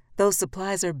 Those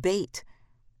supplies are bait.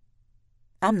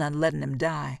 I'm not letting him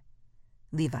die,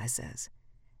 Levi says,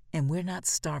 and we're not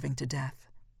starving to death.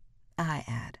 I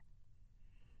add.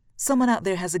 Someone out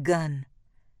there has a gun,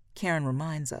 Karen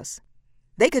reminds us.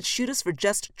 They could shoot us for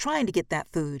just trying to get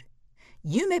that food.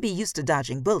 You may be used to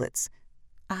dodging bullets.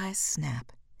 I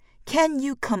snap. Can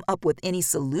you come up with any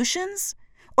solutions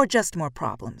or just more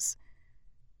problems?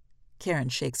 Karen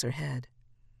shakes her head.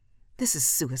 This is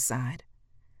suicide.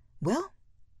 Well,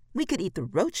 we could eat the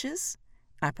roaches,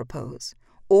 I propose,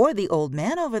 or the old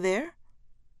man over there.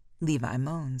 Levi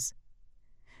moans.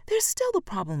 There's still the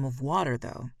problem of water,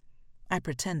 though. I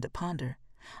pretend to ponder.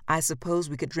 I suppose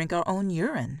we could drink our own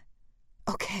urine.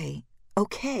 Okay.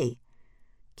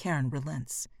 Karen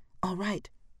relents. All right,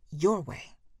 your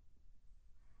way.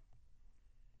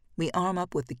 We arm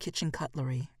up with the kitchen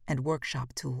cutlery and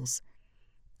workshop tools.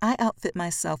 I outfit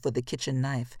myself with a kitchen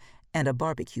knife and a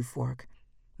barbecue fork,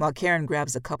 while Karen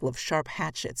grabs a couple of sharp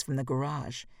hatchets from the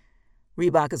garage.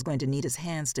 Reebok is going to need his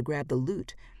hands to grab the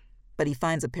loot, but he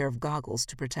finds a pair of goggles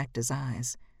to protect his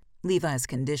eyes, Levi's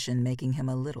condition making him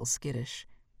a little skittish.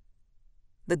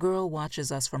 The girl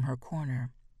watches us from her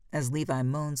corner as Levi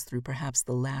moans through perhaps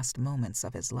the last moments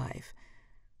of his life.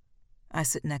 I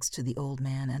sit next to the old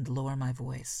man and lower my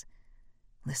voice.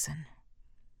 Listen,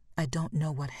 I don't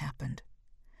know what happened.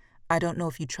 I don't know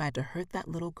if you tried to hurt that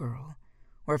little girl,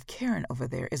 or if Karen over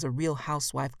there is a real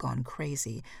housewife gone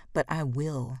crazy, but I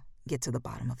will get to the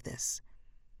bottom of this.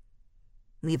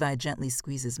 Levi gently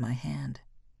squeezes my hand.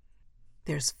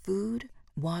 There's food,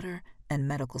 water, and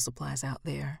medical supplies out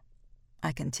there.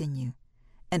 I continue,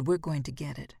 and we're going to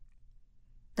get it.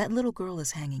 That little girl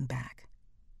is hanging back.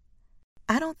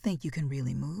 I don't think you can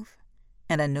really move,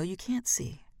 and I know you can't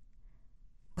see.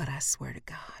 But I swear to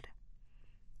God,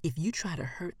 if you try to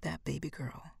hurt that baby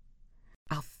girl,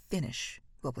 I'll finish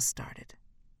what was started.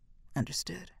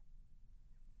 Understood?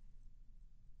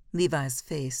 Levi's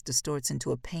face distorts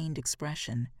into a pained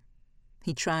expression.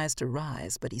 He tries to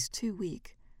rise, but he's too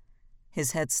weak.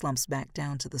 His head slumps back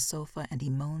down to the sofa, and he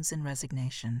moans in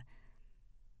resignation.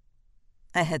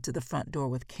 I head to the front door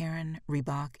with Karen,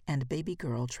 Reebok, and baby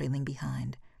girl trailing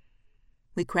behind.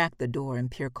 We crack the door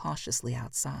and peer cautiously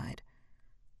outside.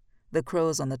 The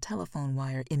crows on the telephone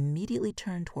wire immediately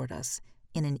turn toward us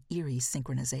in an eerie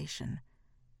synchronization.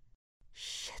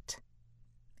 Shit,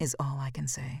 is all I can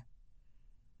say.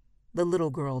 The little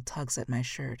girl tugs at my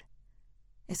shirt.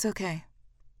 It's okay,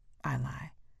 I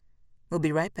lie. We'll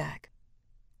be right back.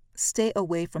 Stay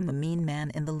away from the mean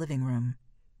man in the living room.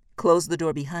 Close the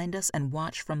door behind us and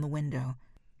watch from the window.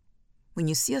 When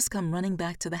you see us come running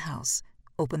back to the house,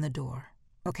 open the door,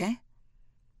 okay?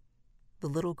 The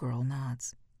little girl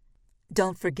nods.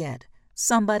 Don't forget,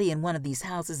 somebody in one of these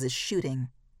houses is shooting,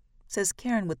 says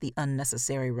Karen with the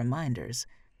unnecessary reminders.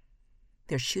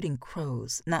 They're shooting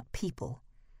crows, not people.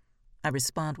 I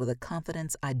respond with a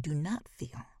confidence I do not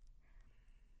feel.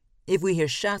 "If we hear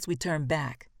shots, we turn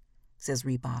back," says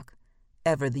Reebok,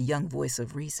 ever the young voice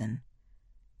of reason.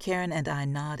 Karen and I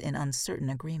nod in uncertain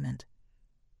agreement,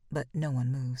 but no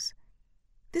one moves.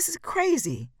 "This is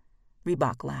crazy,"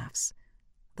 Reebok laughs.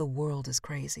 "The world is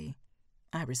crazy,"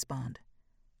 I respond.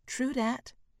 "True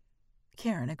dat."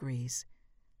 Karen agrees.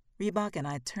 Reebok and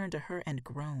I turn to her and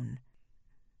groan.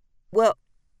 "Well,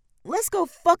 let's go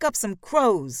fuck up some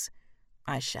crows,"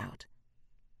 I shout.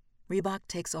 Reebok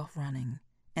takes off running,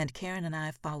 and Karen and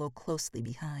I follow closely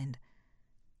behind.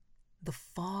 The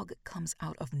fog comes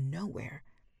out of nowhere.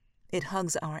 It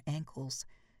hugs our ankles,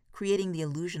 creating the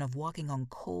illusion of walking on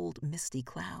cold, misty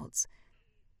clouds.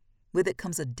 With it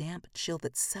comes a damp chill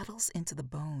that settles into the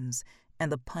bones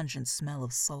and the pungent smell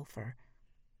of sulfur.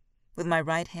 With my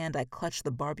right hand, I clutch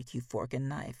the barbecue fork and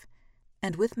knife,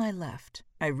 and with my left,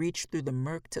 I reach through the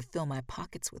murk to fill my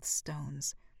pockets with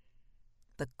stones.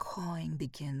 The cawing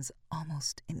begins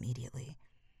almost immediately.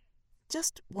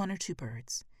 Just one or two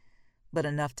birds, but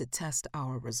enough to test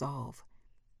our resolve.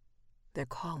 They're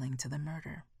calling to the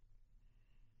murder.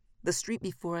 The street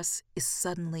before us is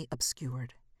suddenly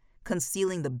obscured,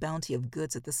 concealing the bounty of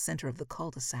goods at the center of the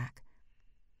cul-de-sac.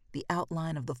 The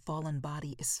outline of the fallen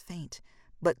body is faint,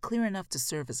 but clear enough to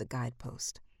serve as a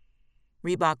guidepost.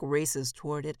 Reebok races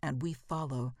toward it, and we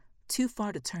follow, too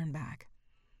far to turn back.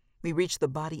 We reach the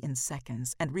body in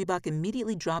seconds, and Reebok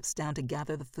immediately drops down to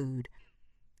gather the food.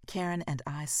 Karen and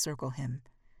I circle him.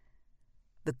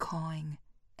 The cawing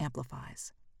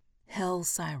amplifies. Hell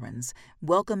sirens,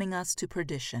 welcoming us to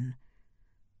perdition.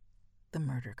 The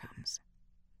murder comes.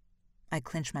 I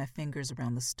clench my fingers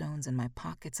around the stones in my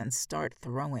pockets and start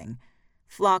throwing.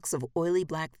 Flocks of oily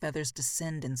black feathers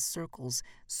descend in circles,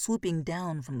 swooping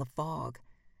down from the fog.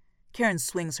 Karen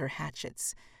swings her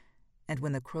hatchets, and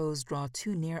when the crows draw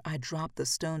too near, I drop the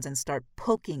stones and start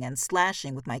poking and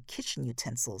slashing with my kitchen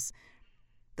utensils.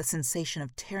 The sensation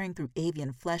of tearing through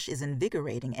avian flesh is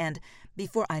invigorating, and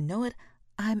before I know it,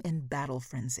 I'm in battle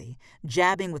frenzy,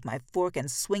 jabbing with my fork and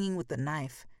swinging with the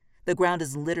knife. The ground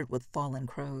is littered with fallen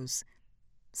crows.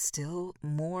 Still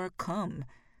more come.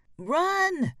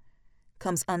 "Run!"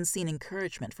 comes unseen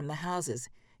encouragement from the houses.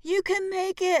 "You can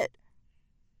make it!"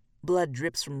 Blood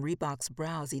drips from Reebok's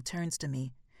brow as he turns to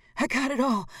me. "I got it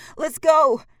all. Let's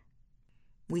go!"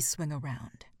 We swing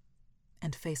around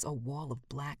and face a wall of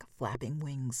black flapping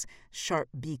wings, sharp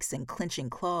beaks and clenching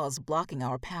claws blocking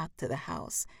our path to the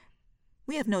house.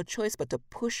 We have no choice but to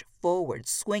push forward,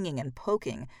 swinging and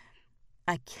poking.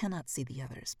 I cannot see the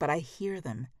others, but I hear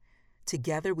them.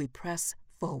 Together we press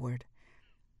forward.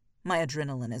 My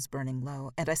adrenaline is burning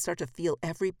low, and I start to feel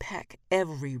every peck,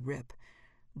 every rip.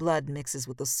 Blood mixes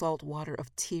with the salt water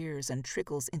of tears and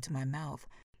trickles into my mouth.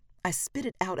 I spit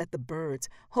it out at the birds,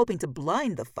 hoping to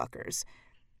blind the fuckers.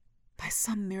 By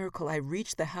some miracle, I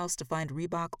reach the house to find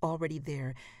Reebok already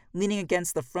there, leaning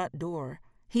against the front door.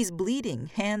 He's bleeding,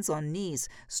 hands on knees,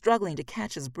 struggling to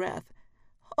catch his breath.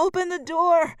 "Open the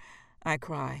door!" I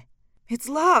cry. "It's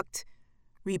locked!"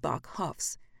 Reebok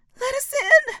huffs. "Let us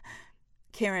in!"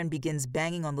 Karen begins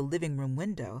banging on the living room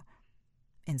window.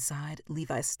 Inside,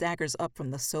 Levi staggers up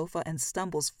from the sofa and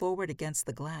stumbles forward against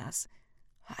the glass.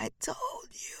 "I told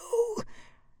you,"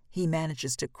 he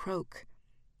manages to croak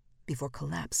before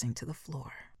collapsing to the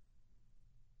floor.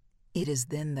 It is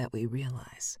then that we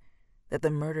realize that the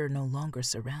murder no longer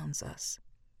surrounds us.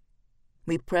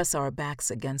 We press our backs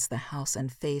against the house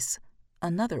and face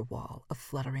another wall of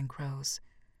fluttering crows.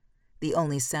 The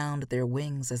only sound their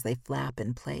wings as they flap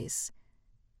in place.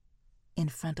 In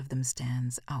front of them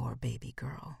stands our baby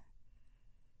girl.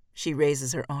 She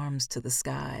raises her arms to the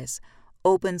skies,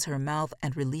 opens her mouth,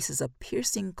 and releases a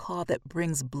piercing caw that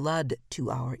brings blood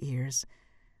to our ears.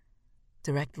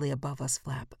 Directly above us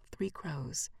flap 3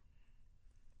 crows.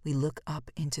 We look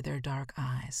up into their dark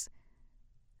eyes.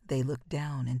 They look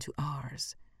down into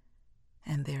ours,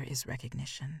 and there is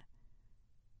recognition.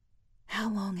 How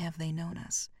long have they known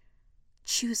us?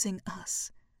 Choosing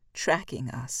us, tracking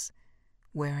us,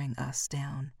 wearing us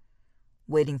down,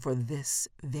 waiting for this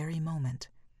very moment.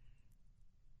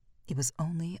 It was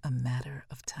only a matter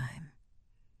of time.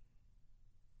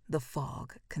 The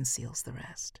fog conceals the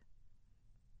rest.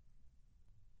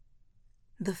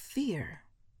 The fear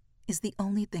is the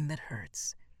only thing that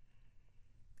hurts.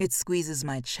 It squeezes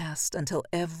my chest until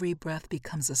every breath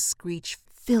becomes a screech,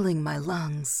 filling my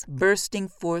lungs, bursting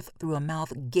forth through a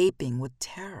mouth gaping with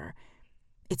terror.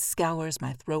 It scours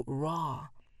my throat raw,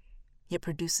 yet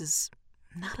produces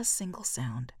not a single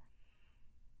sound.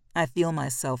 I feel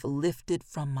myself lifted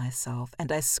from myself,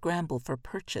 and I scramble for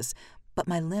purchase, but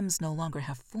my limbs no longer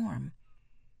have form.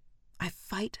 I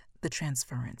fight the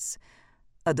transference,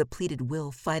 a depleted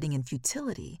will fighting in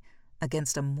futility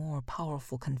against a more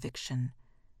powerful conviction.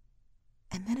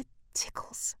 And then it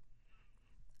tickles.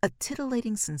 A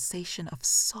titillating sensation of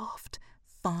soft,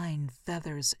 fine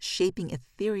feathers shaping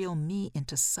ethereal me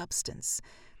into substance.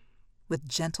 With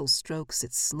gentle strokes,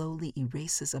 it slowly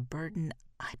erases a burden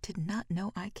I did not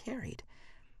know I carried.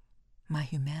 My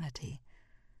humanity.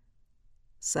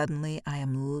 Suddenly, I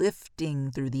am lifting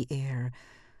through the air,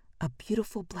 a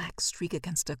beautiful black streak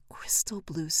against a crystal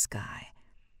blue sky.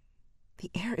 The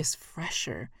air is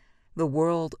fresher, the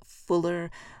world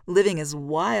fuller, living is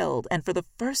wild, and for the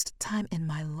first time in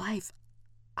my life,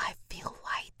 I feel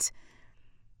light.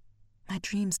 My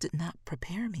dreams did not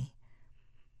prepare me.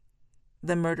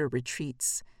 The murder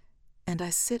retreats, and I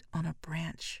sit on a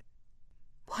branch,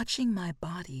 watching my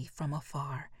body from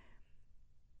afar.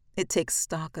 It takes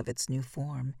stock of its new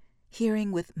form,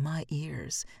 hearing with my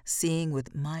ears, seeing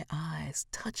with my eyes,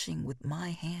 touching with my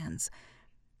hands.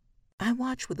 I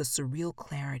watch with a surreal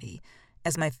clarity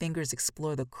as my fingers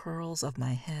explore the curls of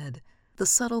my head, the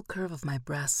subtle curve of my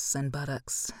breasts and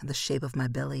buttocks, the shape of my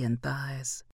belly and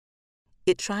thighs.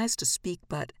 It tries to speak,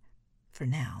 but, for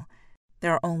now,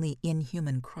 there are only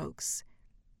inhuman croaks.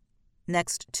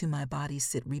 Next to my body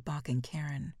sit Reebok and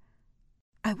Karen.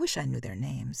 I wish I knew their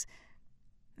names,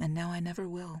 and now I never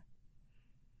will.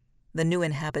 The new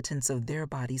inhabitants of their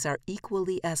bodies are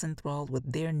equally as enthralled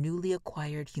with their newly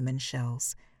acquired human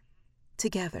shells.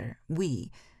 Together,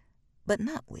 we, but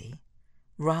not we,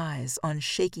 rise on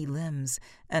shaky limbs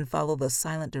and follow the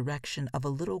silent direction of a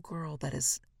little girl that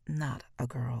is not a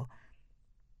girl.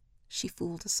 She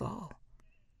fooled us all.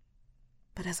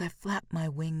 But as I flap my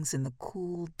wings in the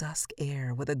cool dusk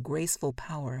air with a graceful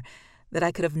power that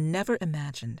I could have never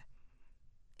imagined,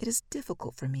 it is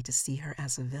difficult for me to see her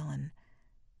as a villain.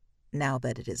 Now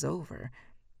that it is over,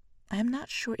 I am not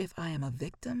sure if I am a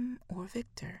victim or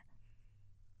victor.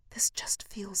 This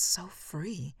just feels so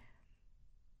free.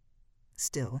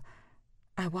 Still,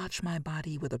 I watch my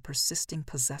body with a persisting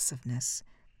possessiveness.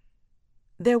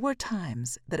 There were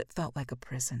times that it felt like a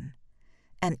prison,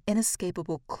 an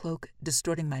inescapable cloak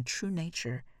distorting my true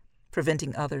nature,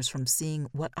 preventing others from seeing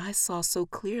what I saw so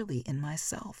clearly in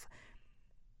myself.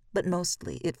 But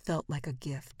mostly it felt like a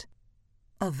gift,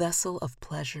 a vessel of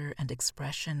pleasure and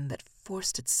expression that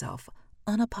forced itself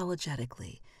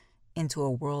unapologetically into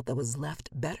a world that was left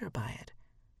better by it.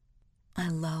 I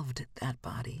loved that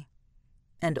body,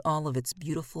 and all of its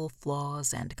beautiful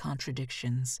flaws and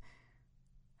contradictions.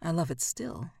 I love it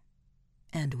still,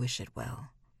 and wish it well.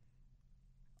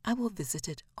 I will visit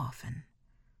it often.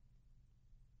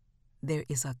 There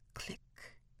is a click,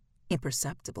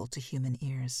 imperceptible to human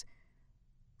ears.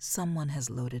 Someone has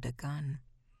loaded a gun.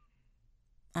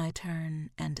 I turn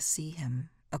and see him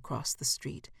across the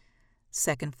street,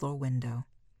 second-floor window,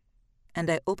 and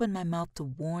I open my mouth to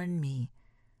warn me,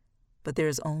 but there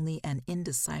is only an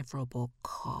indecipherable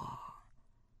caw.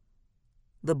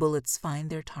 The bullets find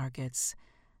their targets,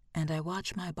 and I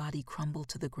watch my body crumble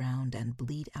to the ground and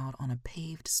bleed out on a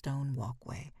paved stone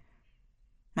walkway.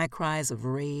 My cries of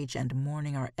rage and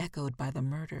mourning are echoed by the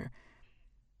murder.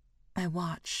 I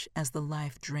watch as the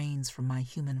life drains from my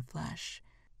human flesh.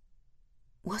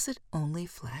 Was it only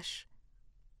flesh?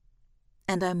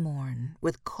 And I mourn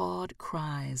with cawed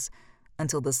cries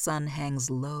until the sun hangs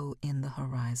low in the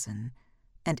horizon,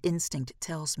 and instinct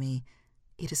tells me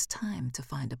it is time to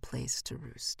find a place to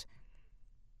roost.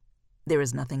 There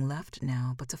is nothing left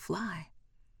now but to fly.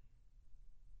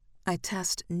 I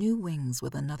test new wings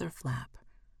with another flap,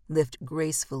 lift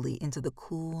gracefully into the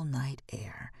cool night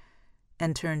air,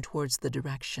 and turn towards the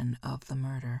direction of the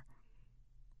murder.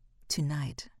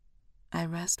 Tonight, I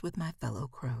rest with my fellow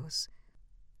crows,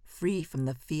 free from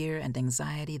the fear and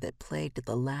anxiety that plagued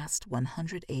the last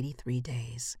 183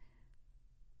 days.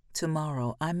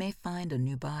 Tomorrow I may find a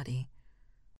new body,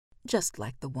 just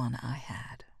like the one I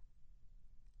had.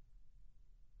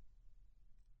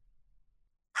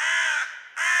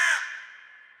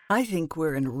 I think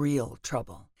we're in real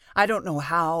trouble. I don't know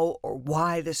how or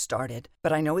why this started,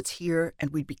 but I know it's here and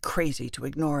we'd be crazy to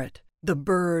ignore it. The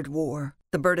bird war,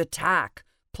 the bird attack,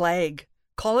 plague,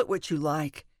 call it what you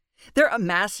like. They're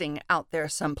amassing out there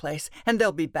someplace, and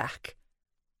they'll be back.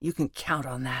 You can count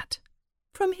on that.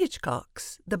 From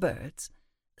Hitchcock's The Birds,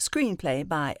 screenplay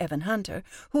by Evan Hunter,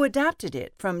 who adapted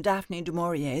it from Daphne du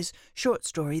Maurier's short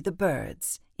story The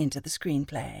Birds into the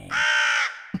screenplay.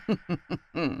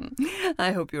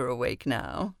 I hope you're awake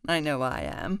now. I know I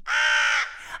am.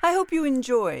 I hope you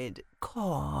enjoyed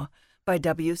Caw by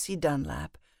W.C.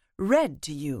 Dunlap, read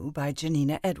to you by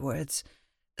Janina Edwards.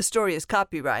 The story is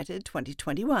copyrighted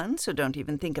 2021, so don't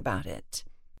even think about it.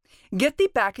 Get thee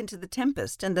back into the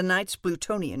Tempest and the night's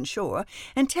Plutonian shore,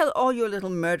 and tell all your little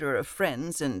murderer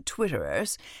friends and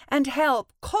Twitterers, and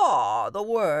help caw the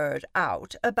word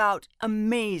out about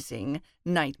amazing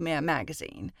Nightmare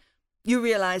Magazine. You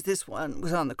realize this one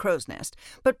was on the crow's nest,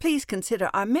 but please consider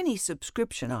our many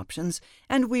subscription options,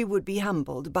 and we would be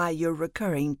humbled by your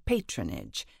recurring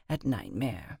patronage at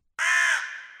Nightmare.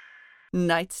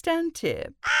 Nightstand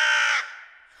tip.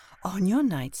 On your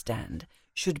nightstand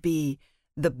should be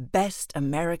The Best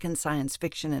American Science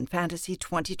Fiction and Fantasy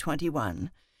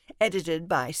 2021, edited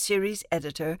by series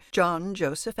editor John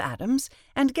Joseph Adams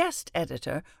and guest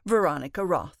editor Veronica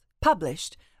Roth,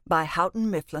 published by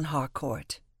Houghton Mifflin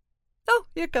Harcourt. Oh,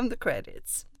 here come the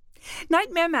credits.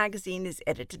 Nightmare Magazine is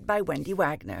edited by Wendy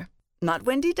Wagner. Not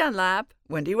Wendy Dunlap,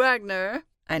 Wendy Wagner.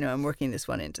 I know I'm working this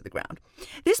one into the ground.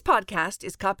 This podcast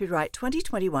is copyright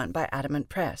 2021 by Adamant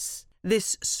Press.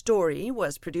 This story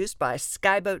was produced by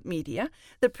Skyboat Media,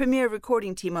 the premier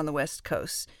recording team on the West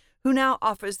Coast, who now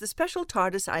offers the special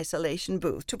TARDIS isolation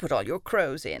booth to put all your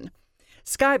crows in.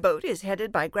 Skyboat is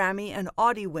headed by Grammy and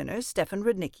Audie winners Stefan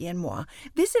Rudnicki and moi.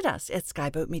 Visit us at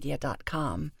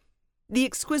skyboatmedia.com. The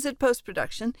exquisite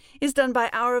post-production is done by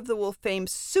Hour of the Wolf fame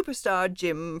superstar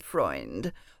Jim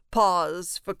Freund.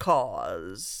 Pause for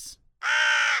cause.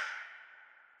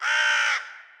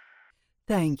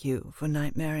 Thank you for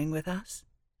nightmaring with us.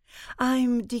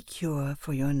 I'm the cure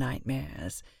for your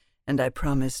nightmares, and I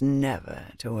promise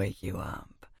never to wake you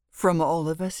up. From all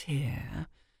of us here,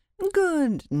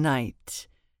 good night,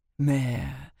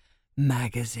 Mare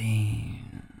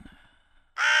Magazine.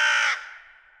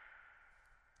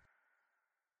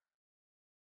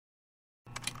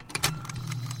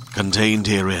 Contained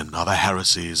herein are the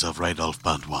heresies of Radolf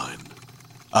Burntwine,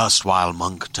 erstwhile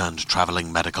monk turned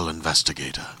traveling medical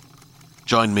investigator.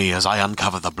 Join me as I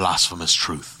uncover the blasphemous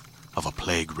truth of a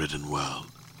plague-ridden world,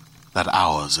 that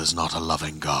ours is not a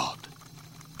loving God,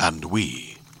 and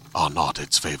we are not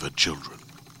its favored children.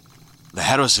 The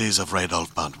heresies of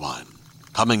Radolf Burntwine,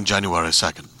 coming January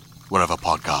 2nd, wherever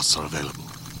podcasts are available.